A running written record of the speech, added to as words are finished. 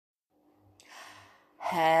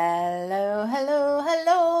Hello, hello,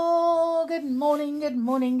 hello. Good morning, good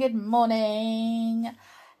morning, good morning.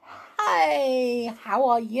 Hi, how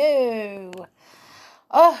are you?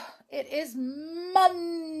 Oh, it is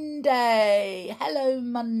Monday. Hello,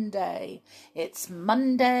 Monday. It's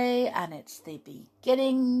Monday and it's the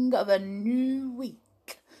beginning of a new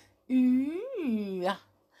week. Ooh.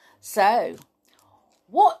 So,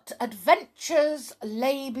 what adventures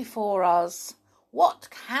lay before us? What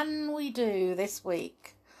can we do this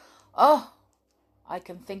week? Oh, I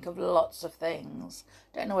can think of lots of things.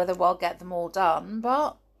 Don't know whether I'll get them all done,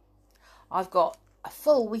 but I've got a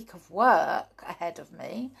full week of work ahead of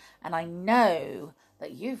me, and I know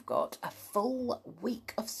that you've got a full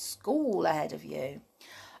week of school ahead of you.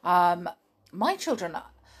 My children,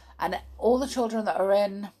 and all the children that are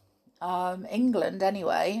in England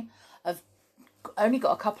anyway, have only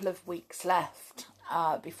got a couple of weeks left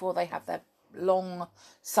before they have their long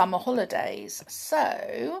summer holidays.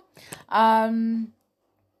 So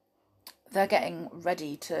they're getting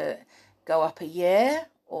ready to go up a year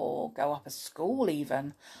or go up a school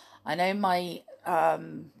even. I know my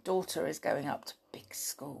daughter is going up to big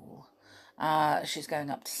school. She's going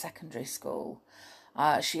up to secondary school.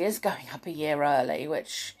 She is going up a year early,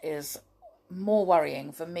 which is more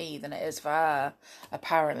worrying for me than it is for her.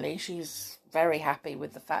 Apparently, she's very happy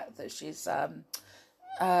with the fact that she's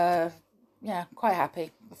quite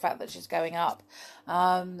happy with the fact that she's going up.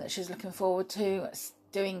 She's looking forward to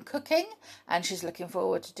doing cooking, and she's looking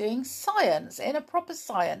forward to doing science in a proper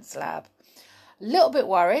science lab. A little bit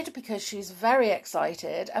worried because she's very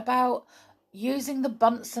excited about using the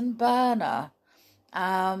Bunsen burner.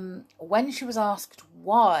 When she was asked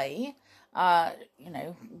why, why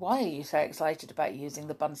are you so excited about using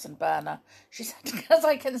the Bunsen burner? She said, because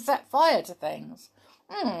I can set fire to things.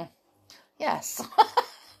 Yes.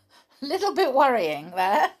 A little bit worrying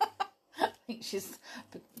there. I think she's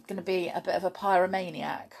going to be a bit of a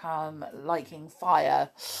pyromaniac, liking fire.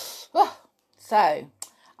 So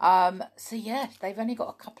yes, they've only got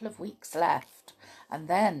a couple of weeks left, and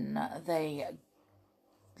then they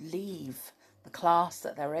leave the class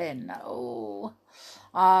that they're in.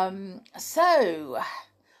 So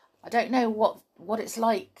I don't know what it's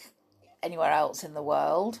like anywhere else in the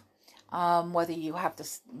world. Whether you have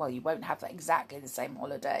this, well, you won't have exactly the same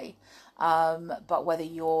holiday, but whether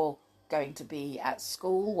you're going to be at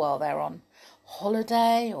school while they're on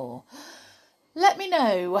holiday, or let me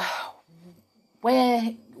know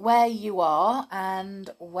where you are and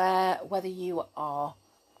whether you are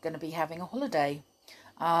going to be having a holiday,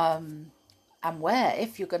 and where,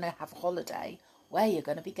 if you're going to have a holiday, where you're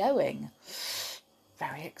going to be going.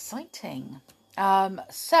 Very exciting.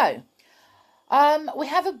 We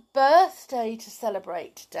have a birthday to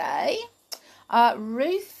celebrate today.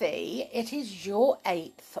 Ruthie, it is your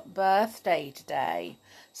 8th birthday today.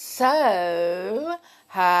 So,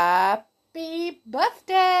 happy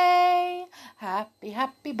birthday.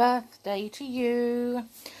 Happy birthday to you.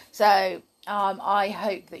 So, I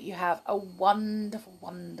hope that you have a wonderful,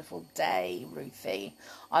 wonderful day, Ruthie.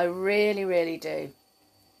 I really, really do.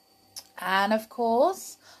 And of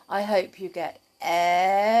course, I hope you get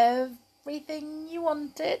everything you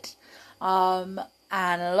wanted, and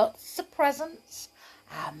lots of presents,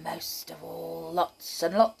 and most of all, lots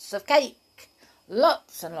and lots of cake.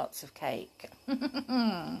 Lots and lots of cake.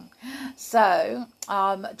 So,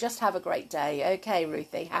 just have a great day. Okay,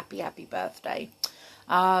 Ruthie, happy birthday.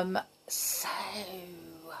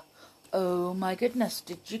 Oh my goodness,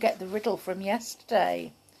 did you get the riddle from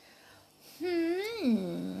yesterday?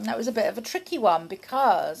 That was a bit of a tricky one,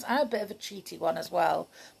 because, and a bit of a cheaty one as well,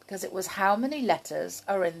 because it was how many letters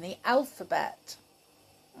are in the alphabet?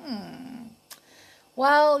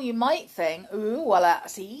 Well, you might think, well,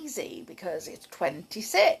 that's easy, because it's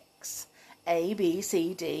 26. A, B,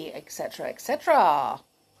 C, D, etc., etc.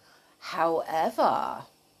 However,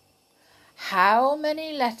 how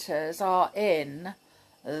many letters are in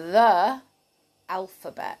the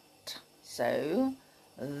alphabet? So,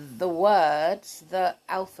 the words, the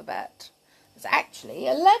alphabet. There's actually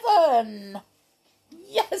 11.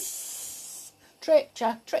 Yes!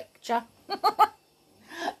 Trickcha.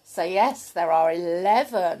 So yes, there are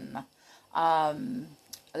 11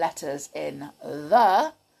 letters in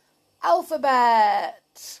the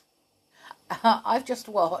alphabet. I've just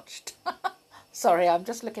watched. Sorry, I'm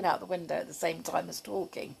just looking out the window at the same time as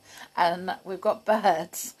talking. And we've got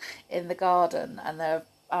birds in the garden, and they're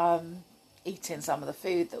eating some of the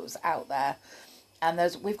food that was out there. And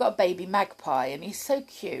we've got a baby magpie, and he's so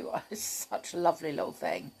cute. He's such a lovely little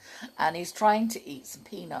thing. And he's trying to eat some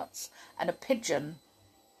peanuts. And a pigeon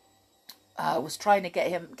was trying to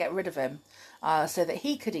get rid of him, so that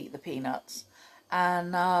he could eat the peanuts.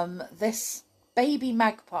 and this baby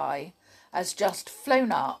magpie has just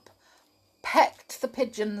flown up, pecked the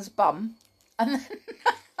pigeon's bum, and then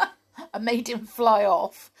I made him fly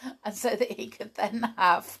off, and so that he could then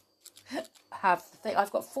have the thing.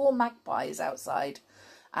 I've got 4 magpies outside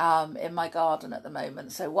in my garden at the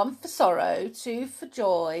moment. So 1 for sorrow, 2 for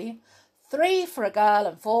joy, 3 for a girl,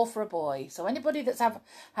 and 4 for a boy. So anybody that's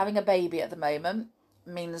having a baby at the moment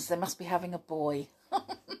means they must be having a boy.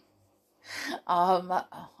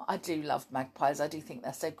 I do love magpies. I do think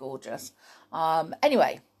they're so gorgeous.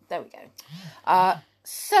 Anyway, there we go.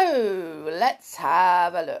 So let's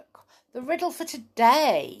have a look. The riddle for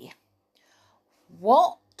today.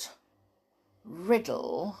 What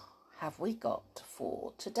riddle have we got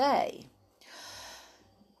for today?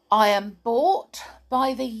 I am bought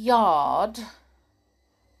by the yard,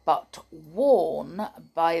 but worn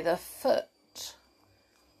by the foot.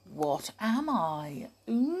 What am I?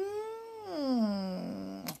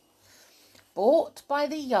 Bought by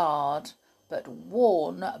the yard, but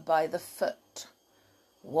worn by the foot.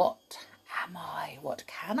 What am I? What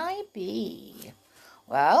can I be?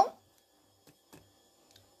 Well,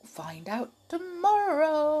 find out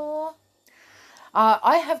tomorrow.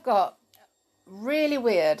 I have got really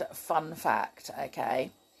weird fun fact,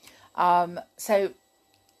 okay? So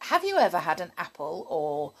have you ever had an apple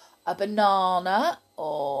or a banana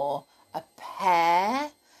or a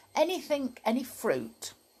pear, anything, any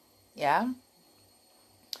fruit, yeah?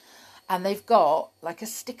 And they've got like a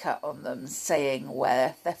sticker on them saying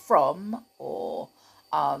where they're from, or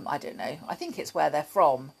I don't know, I think it's where they're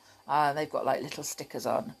from. They've got like little stickers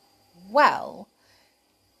on. Well,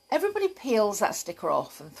 everybody peels that sticker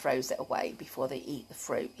off and throws it away before they eat the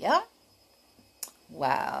fruit, yeah?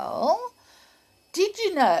 Well, did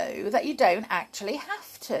you know that you don't actually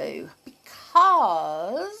have to?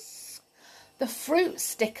 Because the fruit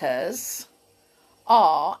stickers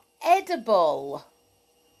are edible.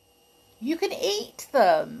 You can eat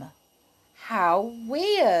them. How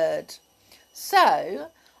weird.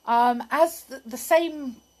 So, as the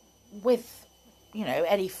same with, you know,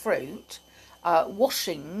 any fruit,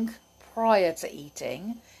 washing prior to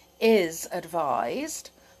eating is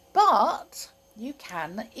advised, but you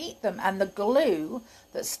can eat them. And the glue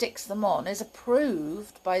that sticks them on is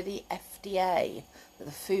approved by the FDA,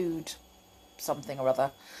 the food something or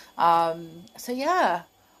other. So yeah,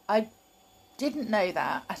 I didn't know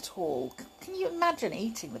that at all. Can you imagine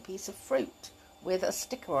eating the piece of fruit with a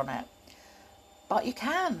sticker on it? But you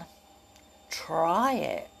can. Try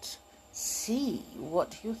it. See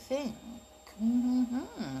what you think.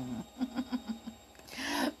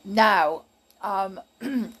 Now, on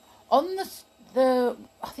the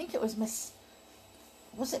I think it was Miss,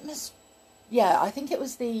 yeah, I think it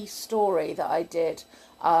was the story that I did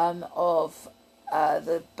of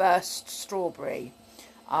the burst strawberry,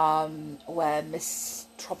 where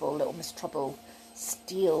Little Miss Trouble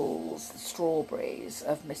steals the strawberries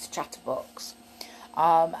of Miss Chatterbox.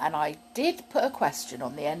 And I did put a question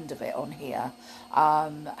on the end of it on here.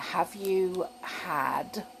 Have you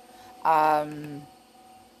had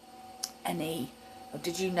or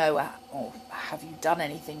did you know, or have you done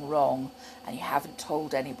anything wrong and you haven't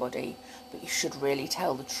told anybody, but you should really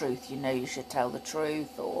tell the truth? You know you should tell the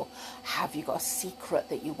truth. Or have you got a secret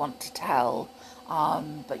that you want to tell,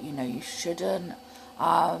 but you know you shouldn't?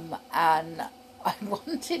 And I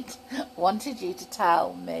wanted you to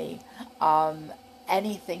tell me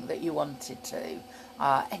anything that you wanted to,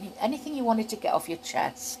 anything you wanted to get off your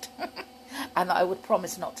chest, and that I would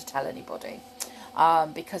promise not to tell anybody,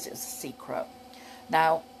 because it's a secret.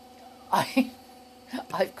 Now,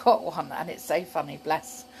 I've got one, and it's so funny,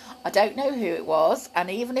 bless. I don't know who it was, and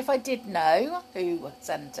even if I did know who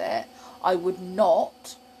sent it, I would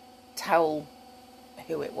not tell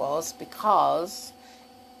who it was, because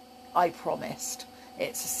I promised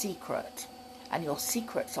it's a secret, and your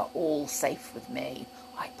secrets are all safe with me,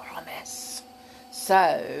 I promise.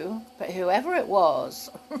 So, but whoever it was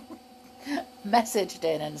messaged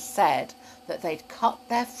in and said that they'd cut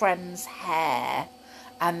their friend's hair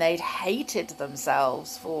and they'd hated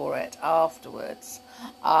themselves for it afterwards.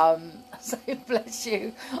 So bless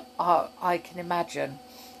you. I can imagine.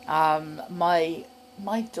 My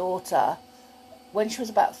daughter, when she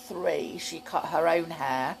was about 3, she cut her own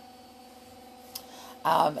hair.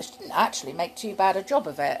 She didn't actually make too bad a job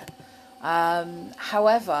of it.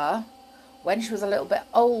 However, when she was a little bit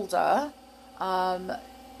older, I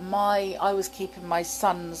was keeping my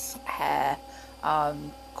son's hair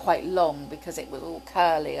quite long because it was all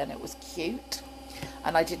curly and it was cute,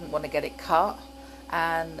 and I didn't want to get it cut,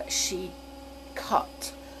 and she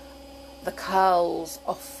cut the curls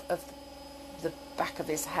off of the back of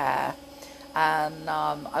his hair, and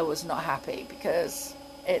I was not happy because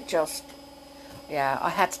it just, yeah, I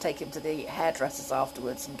had to take him to the hairdressers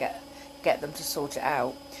afterwards and get them to sort it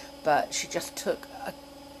out. But she just took a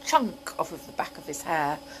chunk off of the back of his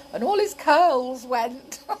hair, and all his curls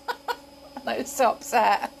went. And I was so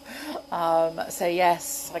upset. So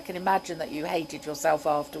yes, I can imagine that you hated yourself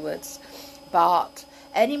afterwards. But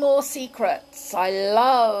any more secrets? I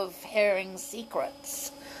love hearing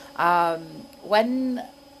secrets. When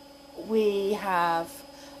we have,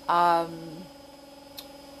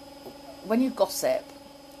 when you gossip,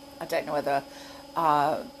 I don't know whether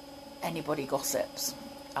anybody gossips.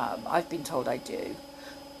 I've been told I do.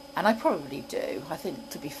 And I probably do. I think,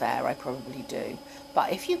 to be fair, I probably do.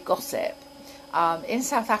 But if you gossip, in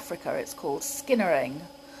South Africa it's called skinnering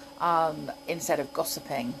instead of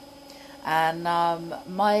gossiping. And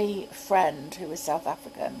my friend, who is South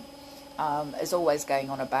African, is always going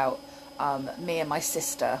on about me and my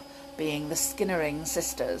sister being the Skinnering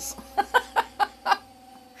sisters.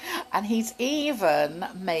 And he's even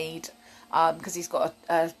made, because he's got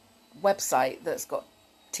a website that's got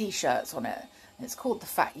T-shirts on it, and it's called The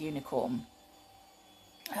Fat Unicorn.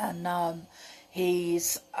 And he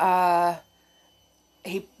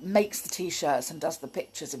makes the T-shirts and does the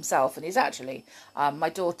pictures himself. And he's actually, my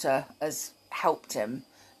daughter has helped him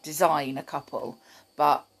design a couple,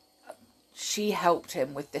 but she helped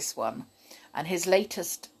him with this one. And his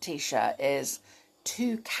latest T-shirt is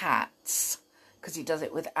 2 cats, because he does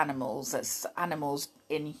it with animals. That's animals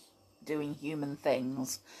in doing human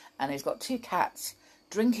things. And he's got 2 cats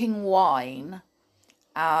drinking wine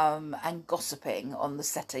and gossiping on the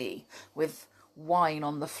settee with wine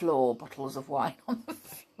on the floor, bottles of wine on the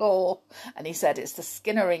floor. And he said it's the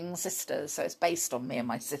Skinnering sisters, so it's based on me and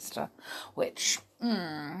my sister, which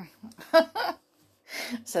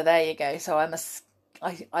so there you go. So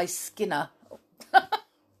I skinner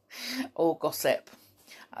or gossip.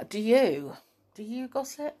 Do you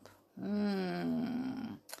gossip?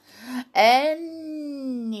 Anyway,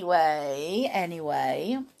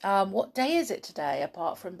 what day is it today,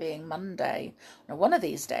 apart from being Monday? Now, one of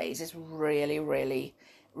these days is really, really,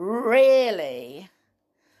 really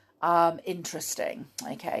interesting.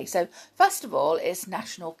 Okay, so first of all, it's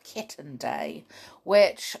National Kitten Day,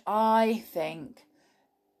 which I think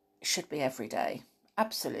should be every day.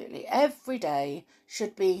 Absolutely, every day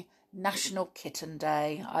should be National Kitten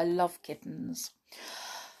Day. I love kittens.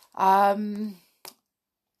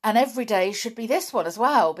 And every day should be this one as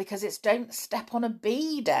well, because it's Don't Step on a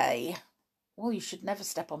Bee Day. Well, you should never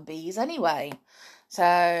step on bees anyway.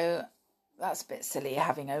 So that's a bit silly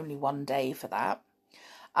having only one day for that.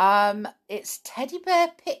 It's Teddy Bear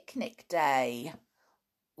Picnic Day.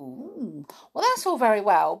 Ooh, well, that's all very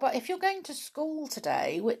well, but if you're going to school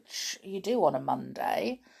today, which you do on a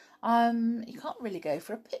Monday, you can't really go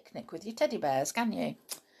for a picnic with your teddy bears, can you?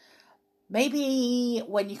 Maybe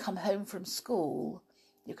when you come home from school,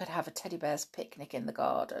 you could have a teddy bear's picnic in the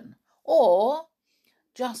garden, or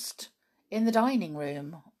just in the dining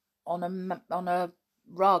room on a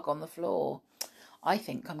rug on the floor. I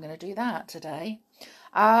think I'm going to do that today.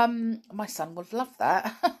 My son would love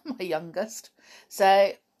that, my youngest.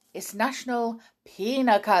 So it's National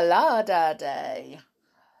Pina Colada Day.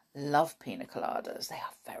 Love pina coladas. They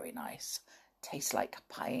are very nice. Taste like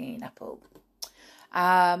pineapple.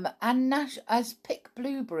 And as Pick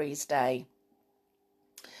Blueberries Day.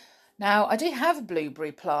 Now, I do have a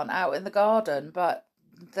blueberry plant out in the garden, but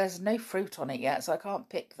there's no fruit on it yet, so I can't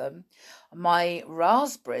pick them. My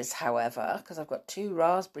raspberries, however, because I've got 2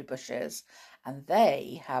 raspberry bushes, and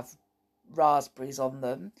they have raspberries on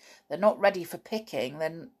them. They're not ready for picking.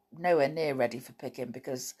 They're nowhere near ready for picking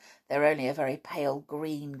because they're only a very pale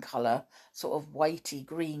green colour, sort of whitey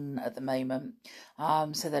green at the moment.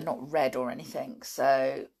 So they're not red or anything.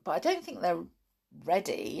 So, but I don't think they're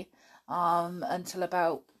ready until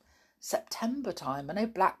about September time. I know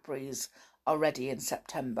blackberries are ready in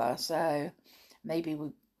September, so maybe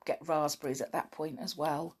we'll get raspberries at that point as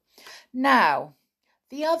well. Now,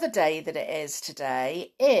 the other day that it is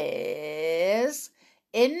today is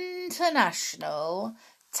International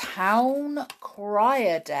Town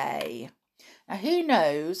Crier Day. Now, who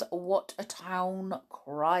knows what a town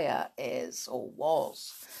crier is or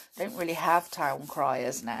was? Don't really have town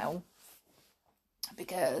criers now,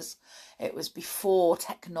 because it was before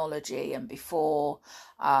technology and before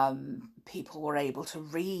people were able to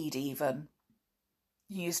read even.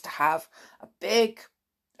 You used to have a big,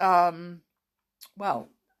 well,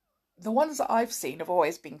 the ones that I've seen have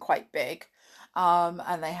always been quite big,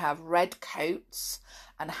 and they have red coats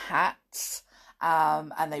and hats,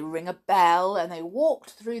 and they ring a bell, and they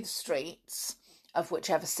walked through the streets of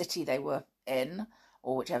whichever city they were in,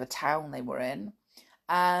 or whichever town they were in,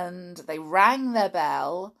 and they rang their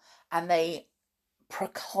bell and they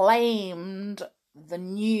proclaimed the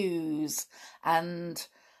news and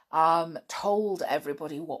told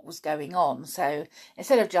everybody what was going on. So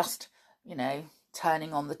instead of just,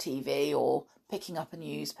 turning on the TV or picking up a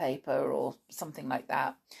newspaper or something like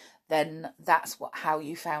that, then that's how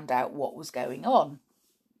you found out what was going on.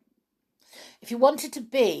 If you wanted to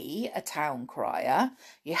be a town crier,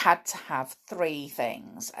 you had to have 3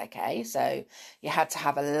 things, okay? So you had to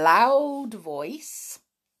have a loud voice,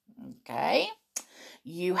 okay?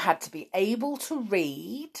 You had to be able to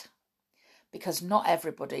read, because not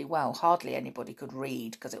everybody, well, hardly anybody could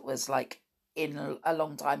read because it was like in a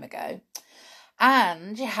long time ago.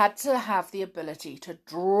 And you had to have the ability to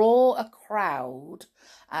draw a crowd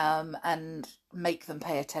and make them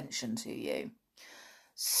pay attention to you.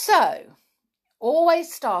 So,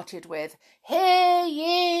 always started with, "Hear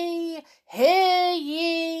ye,"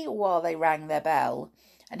 while they rang their bell.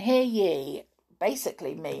 And "hear ye"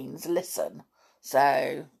 basically means listen.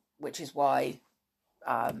 So, which is why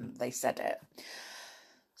they said it.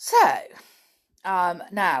 So,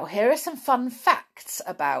 now here are some fun facts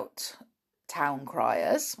about town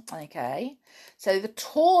criers. Okay, so the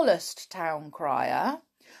tallest town crier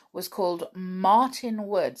was called Martin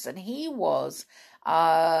Woods, and he was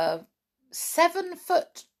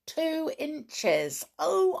 7'2".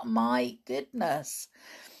 Oh my goodness!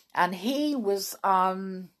 And he was a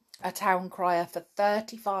town crier for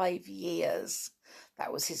 35 years.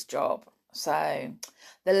 That was his job. So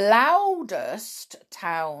the loudest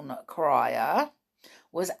town crier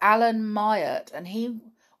was Alan Myatt, and he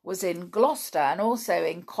was in Gloucester and also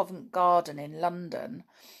in Covent Garden in London.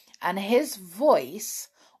 And his voice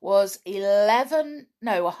was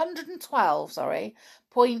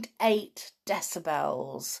 112.8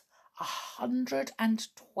 decibels.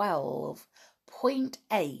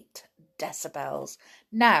 112.8 decibels.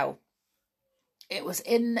 Now, he was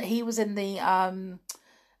in the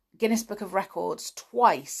Guinness Book of Records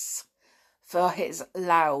twice for his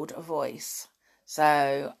loud voice.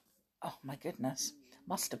 So, oh my goodness,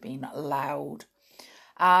 must have been loud.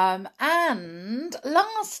 And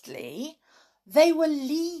lastly, they were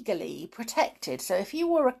legally protected. So if you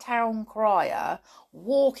were a town crier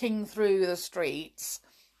walking through the streets,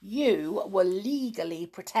 you were legally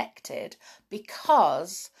protected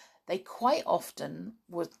because they quite often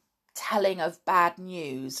were telling of bad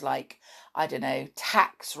news, like, I don't know,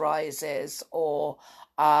 tax rises or,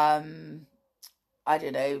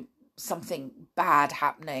 something bad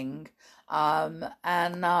happening. So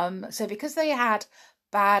because they had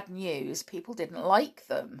bad news, people didn't like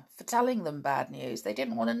them for telling them bad news. They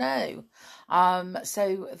didn't want to know.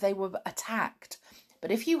 So they were attacked.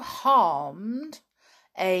 But if you harmed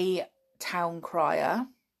a town crier,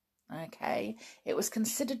 okay, it was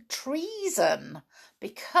considered treason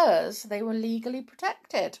because they were legally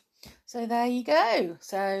protected. So there you go.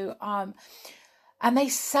 So, and they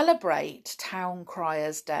celebrate Town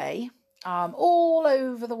Criers Day all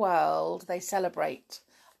over the world. They celebrate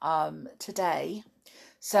today.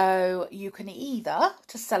 So you can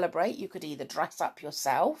to celebrate, you could either dress up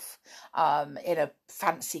yourself in a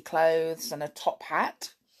fancy clothes and a top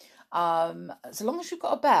hat, as long as you've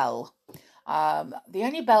got a bell. The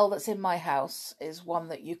only bell that's in my house is one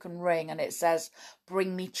that you can ring and it says,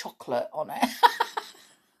 "Bring me chocolate" on it.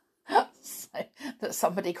 So, that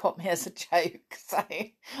somebody got me as a joke. So,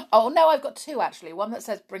 oh no, I've got 2 actually. One that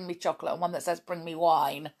says "Bring me chocolate" and one that says "Bring me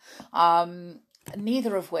wine."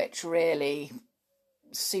 Neither of which really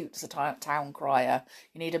suits a town crier.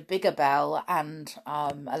 You need a bigger bell and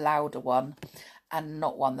a louder one, and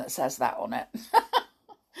not one that says that on it.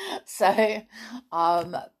 So,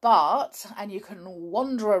 and you can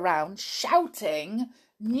wander around shouting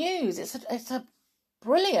news. It's a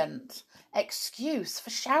brilliant excuse for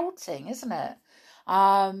shouting, isn't it?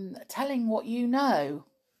 Telling what you know.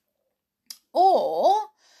 Or,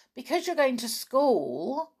 because you're going to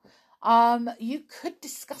school, you could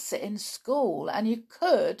discuss it in school, and you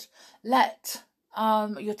could let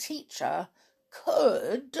your teacher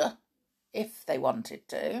could, if they wanted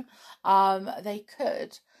to, they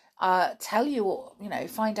could tell you,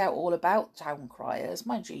 find out all about town criers.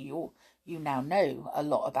 Mind you, you now know a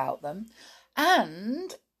lot about them,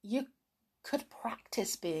 and you could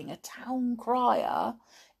practice being a town crier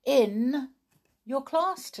in your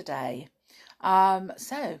class today.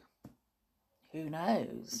 So, who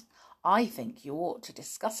knows? I think you ought to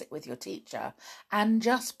discuss it with your teacher and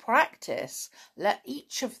just practice. Let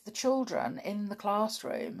each of the children in the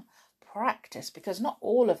classroom practice, because not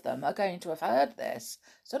all of them are going to have heard this.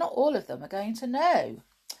 So not all of them are going to know.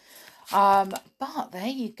 But there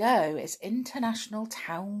you go. It's International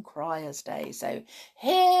Town Criers Day. So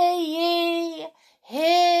hear ye,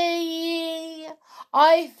 hear ye.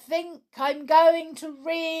 I think I'm going to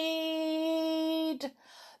read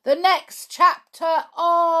the next chapter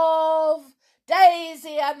of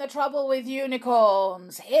Daisy and the Trouble with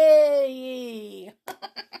Unicorns. Hear ye.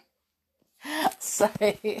 So,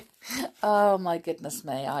 oh my goodness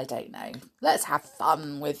me, I don't know. Let's have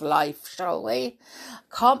fun with life, shall we?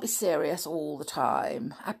 Can't be serious all the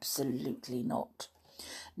time. Absolutely not.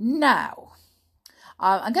 Now,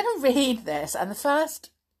 I'm going to read this, and the first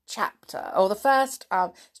chapter, it's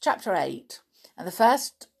chapter 8, and the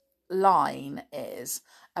first line is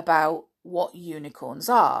about what unicorns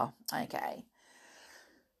are. Okay.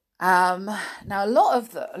 Now a lot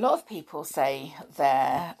of people say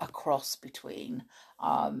they're a cross between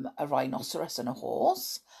a rhinoceros and a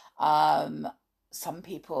horse. Some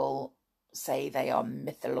people say they are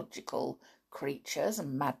mythological creatures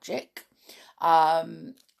and magic.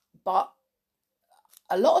 But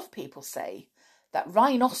a lot of people say that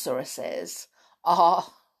rhinoceroses are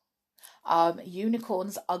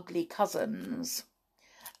unicorns' ugly cousins.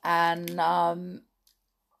 And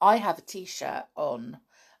I have a t-shirt on.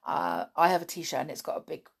 I have a t-shirt and it's got a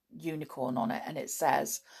big unicorn on it, and it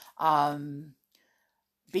says,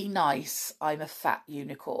 be nice, I'm a fat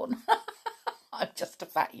unicorn. I'm just a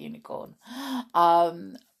fat unicorn.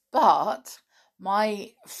 But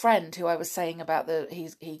my friend who I was saying about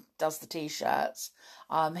he does the t-shirts,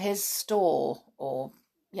 his store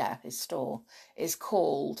is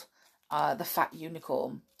called the Fat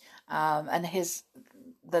Unicorn. And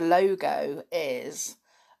the logo is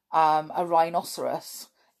a rhinoceros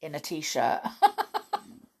in a t-shirt.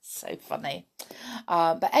 So funny.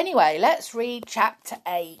 But anyway, let's read chapter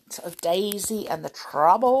 8 of Daisy and the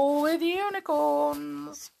Trouble with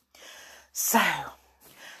Unicorns. So,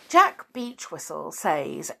 Jack Beachwhistle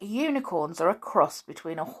says unicorns are a cross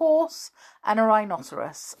between a horse and a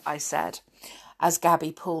rhinoceros, I said, as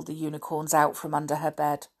Gabby pulled the unicorns out from under her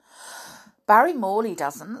bed. Barry Morley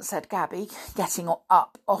doesn't, said Gabby, getting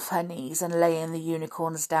up off her knees and laying the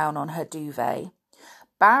unicorns down on her duvet.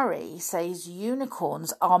 Barry says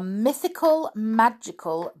unicorns are mythical,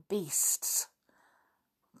 magical beasts.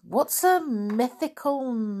 What's a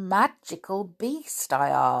mythical, magical beast? I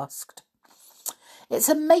asked. It's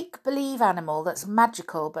a make-believe animal that's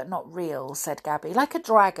magical but not real, said Gabby, like a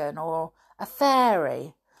dragon or a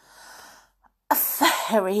fairy. A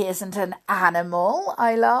fairy isn't an animal,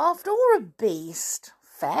 I laughed, or a beast.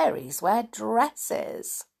 Fairies wear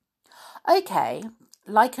dresses. Okay,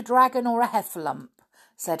 like a dragon or a heffalump,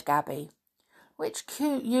 said Gabby. Which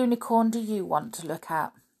cute unicorn do you want to look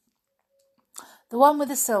at? The one with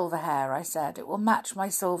the silver hair, I said. It will match my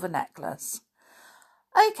silver necklace.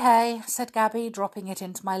 Okay, said Gabby, dropping it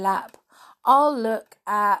into my lap. I'll look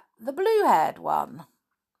at the blue-haired one.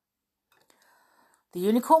 The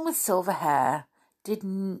unicorn with silver hair did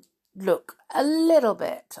look a little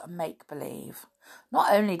bit make-believe.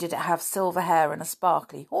 Not only did it have silver hair and a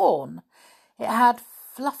sparkly horn, it had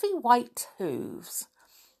fluffy white hooves,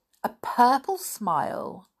 a purple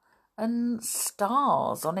smile, and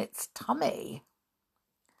stars on its tummy.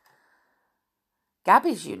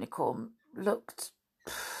 Gabby's unicorn looked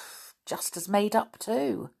just as made up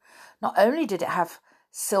too. Not only did it have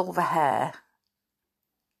silver hair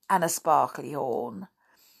and a sparkly horn,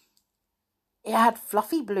 it had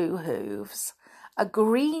fluffy blue hooves, a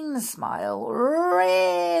green smile,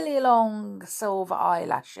 really long silver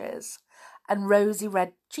eyelashes, and rosy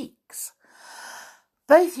red cheeks.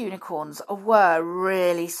 Both unicorns were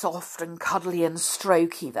really soft and cuddly and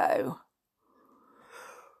strokey, though.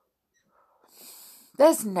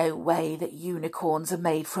 There's no way that unicorns are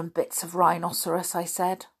made from bits of rhinoceros, I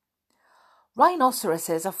said.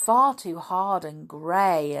 Rhinoceroses are far too hard and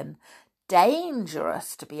grey and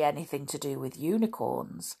dangerous to be anything to do with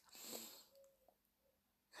unicorns.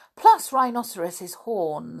 Plus, rhinoceroses'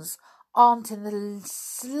 horns aren't in the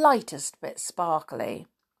slightest bit sparkly.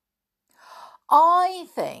 I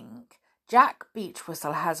think Jack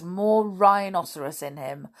Beachwhistle has more rhinoceros in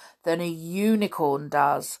him than a unicorn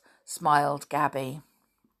does, smiled Gabby.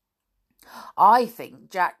 I think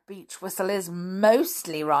Jack Beachwhistle is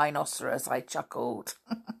mostly rhinoceros, I chuckled.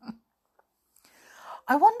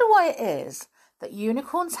 I wonder why it is that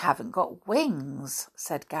unicorns haven't got wings,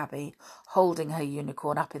 said Gabby, holding her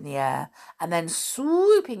unicorn up in the air and then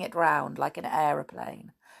swooping it round like an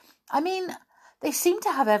aeroplane. I mean, they seem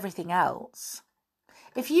to have everything else.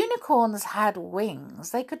 If unicorns had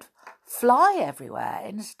wings, they could fly everywhere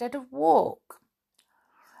instead of walk.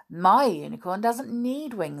 My unicorn doesn't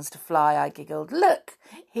need wings to fly, I giggled. Look,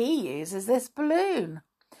 he uses this balloon.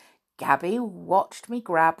 Gabby watched me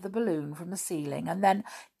grab the balloon from the ceiling and then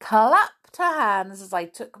clapped her hands as I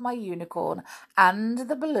took my unicorn and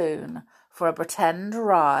the balloon for a pretend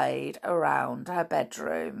ride around her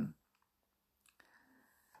bedroom.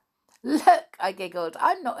 Look, I giggled,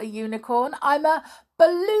 I'm not a unicorn, I'm a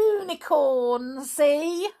balloonicorn,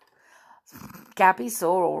 see? Gabby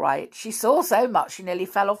saw all right. She saw so much she nearly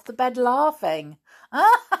fell off the bed laughing.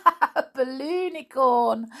 Ah,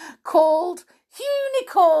 balloonicorn, called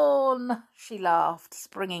unicorn, she laughed,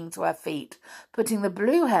 springing to her feet, putting the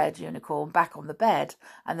blue-haired unicorn back on the bed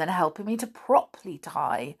and then helping me to properly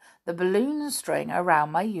tie the balloon string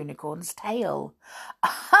around my unicorn's tail.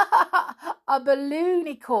 A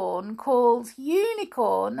balloonicorn called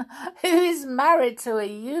unicorn, who is married to a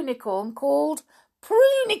unicorn called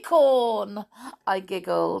Prunicorn, I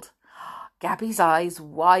giggled. Gabby's eyes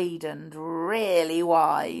widened really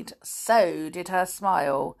wide. So did her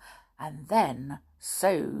smile. And then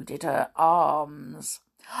so did her arms.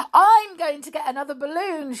 I'm going to get another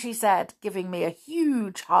balloon, she said, giving me a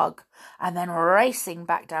huge hug and then racing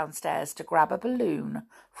back downstairs to grab a balloon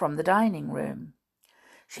from the dining room.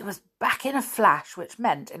 She was back in a flash, which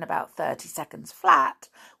meant in about 30 seconds flat,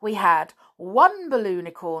 we had one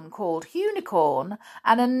balloonicorn called Unicorn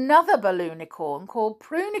and another balloonicorn called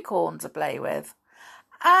Prunicorn to play with.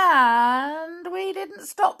 And we didn't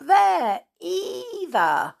stop there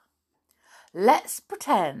either. Let's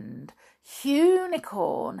pretend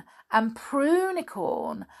Unicorn and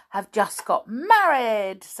Prunicorn have just got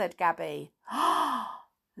married, said Gabby.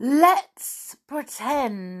 Let's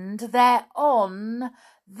pretend they're on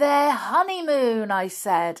their honeymoon, I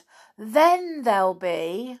said. Then there'll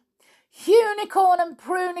be Unicorn and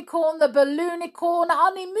Prunicorn, the balloonicorn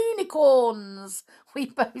honeymoonicorns, we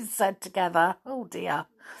both said together. Oh dear,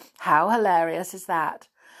 how hilarious is that?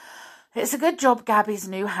 It's a good job Gabby's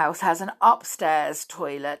new house has an upstairs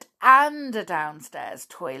toilet and a downstairs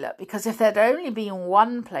toilet, because if there'd only been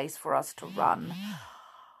one place for us to run,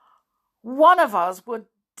 one of us would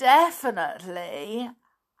definitely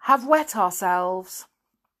have wet ourselves.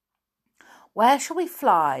 Where shall we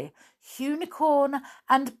fly? Unicorn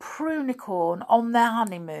and Prunicorn on their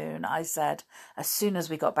honeymoon, I said, as soon as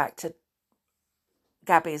we got back to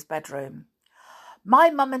Gabby's bedroom. My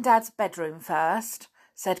mum and dad's bedroom first,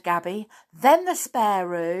 said Gabby, then the spare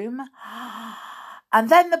room, and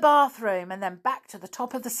then the bathroom, and then back to the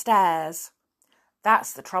top of the stairs.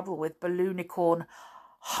 That's the trouble with balloonicorn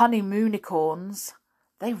honeymoonicorns.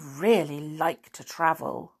 They really like to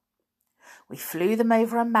travel. We flew them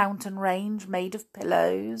over a mountain range made of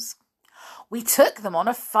pillows. We took them on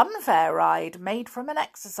a funfair ride made from an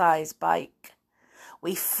exercise bike.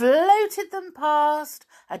 We floated them past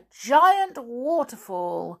a giant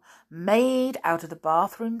waterfall made out of the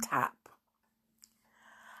bathroom tap.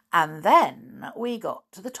 And then we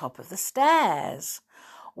got to the top of the stairs.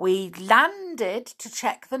 We landed to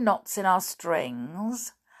check the knots in our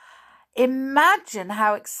strings. Imagine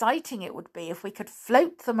how exciting it would be if we could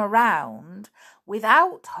float them around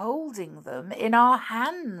without holding them in our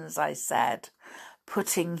hands, I said,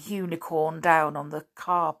 putting Unicorn down on the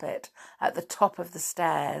carpet at the top of the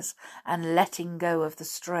stairs and letting go of the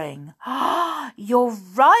string. You're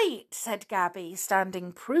right, said Gabby,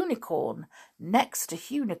 standing Prunicorn next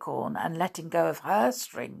to Unicorn and letting go of her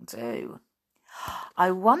string too.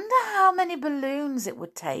 I wonder how many balloons it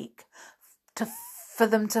would take for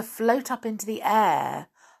them to float up into the air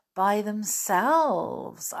by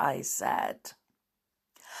themselves, I said.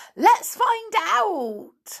 Let's find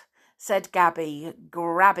out, said Gabby,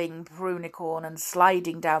 grabbing Prunicorn and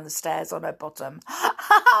sliding down the stairs on her bottom.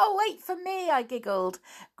 Wait for me, I giggled,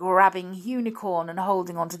 grabbing Unicorn and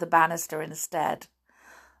holding onto the banister instead.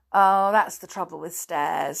 Oh, that's the trouble with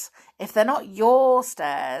stairs. If they're not your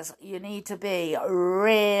stairs, you need to be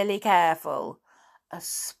really careful,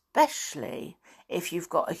 especially if you've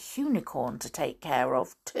got a unicorn to take care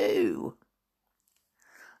of too.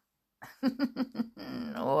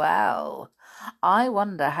 Well, I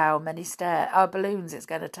wonder how many balloons it's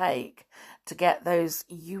going to take to get those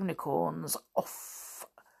unicorns off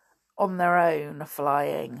on their own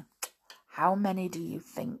flying. How many do you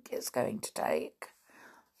think it's going to take?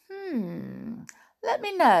 Let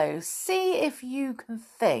me know. See if you can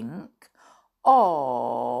think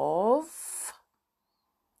of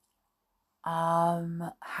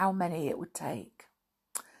how many it would take,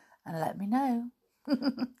 and let me know.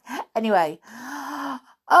 Anyway,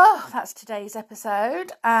 that's today's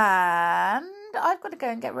episode, and I've got to go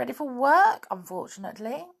and get ready for work,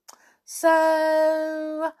 unfortunately.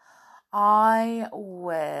 So I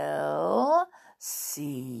will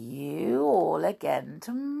see you all again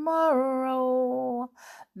tomorrow.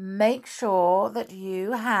 Make sure that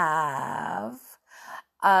you have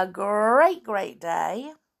a great, great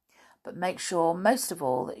day, but make sure most of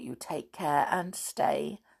all that you take care and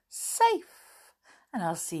stay safe. And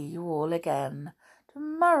I'll see you all again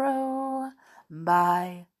tomorrow.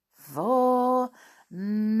 Bye for